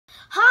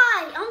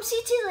I'm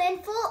CT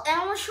Landful,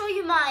 and I want to show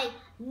you my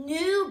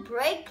new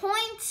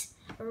Breakpoint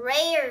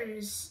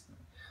rares.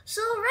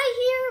 So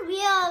right here we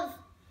have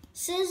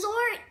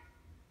Scizor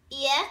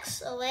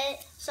EX. Oh wait,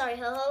 sorry,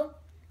 Ho-Ho.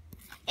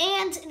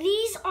 And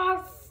these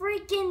are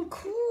freaking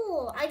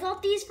cool. I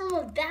got these from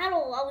a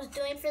battle I was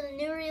doing for the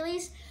new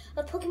release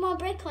of Pokemon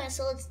Breakpoint.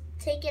 So let's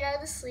take it out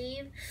of the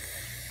sleeve.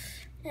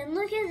 And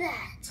look at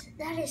that.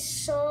 That is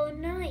so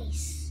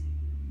nice.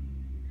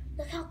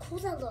 Look how cool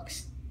that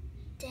looks.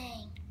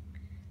 Dang.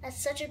 That's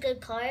such a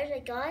good card I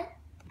got.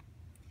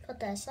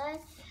 Put that aside.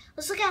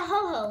 Let's look at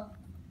Ho-Ho.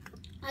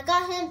 I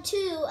got him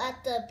too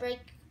at the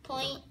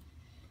Breakpoint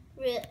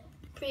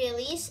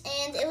pre-release,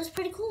 and it was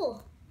pretty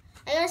cool.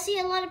 I got to see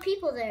a lot of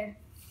people there.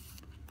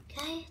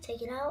 Okay,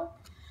 take it out.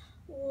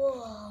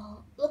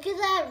 Whoa. Look at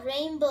that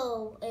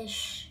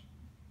rainbow-ish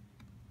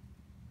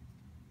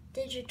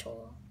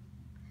digital.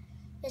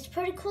 It's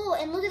pretty cool.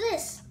 And look at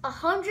this.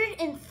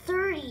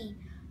 130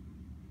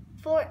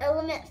 for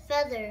Element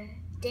Feather.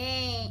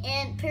 Dang.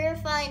 And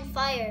Purifying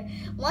Fire.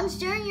 Once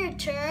during your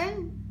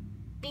turn,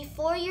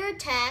 before your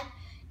attack,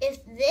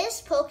 if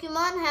this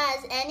Pokemon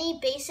has any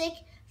basic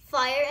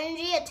fire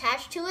energy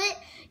attached to it,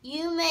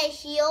 you may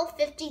heal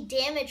 50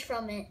 damage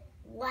from it.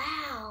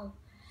 Wow.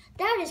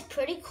 That is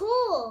pretty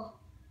cool.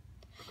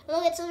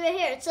 Look, it says right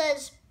here. It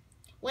says,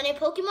 when a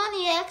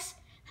Pokemon EX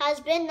has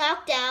been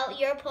knocked out,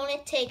 your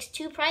opponent takes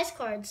 2 prize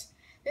cards.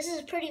 This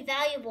is pretty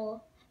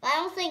valuable. But I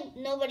don't think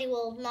nobody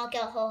will knock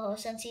out Ho-Ho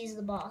since he's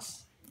the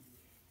boss.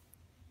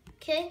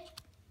 Okay.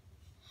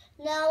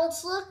 Now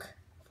let's look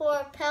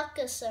for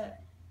Palkia.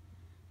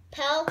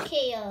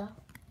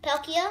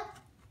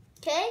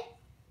 Okay.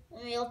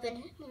 Let me open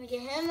him. Let me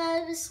get him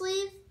out of his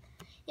sleeve.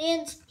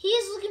 And he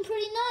is looking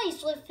pretty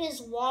nice with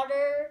his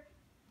water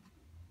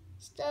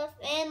stuff.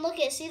 And look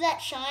at, see that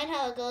shine,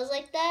 how it goes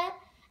like that?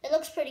 It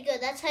looks pretty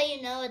good. That's how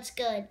you know it's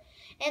good.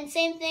 And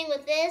same thing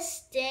with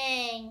this.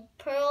 Dang.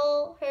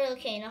 Pearl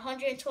Hurricane,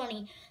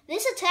 120.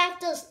 This attack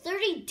does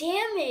 30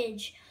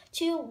 damage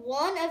to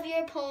one of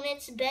your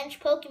opponent's bench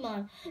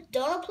Pokemon.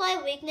 Don't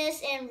apply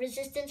weakness and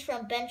resistance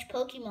from bench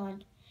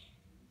Pokemon.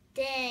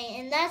 Dang,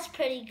 and that's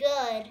pretty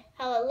good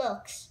how it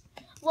looks.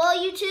 Well,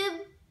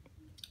 YouTube,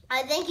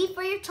 I thank you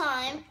for your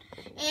time.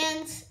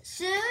 And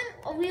soon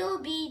we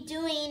will be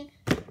doing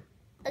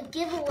a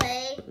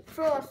giveaway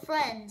for a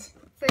friend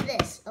for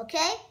this,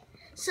 okay?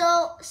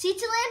 So,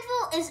 CT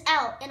Landful is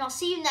out, and I'll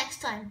see you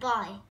next time. Bye.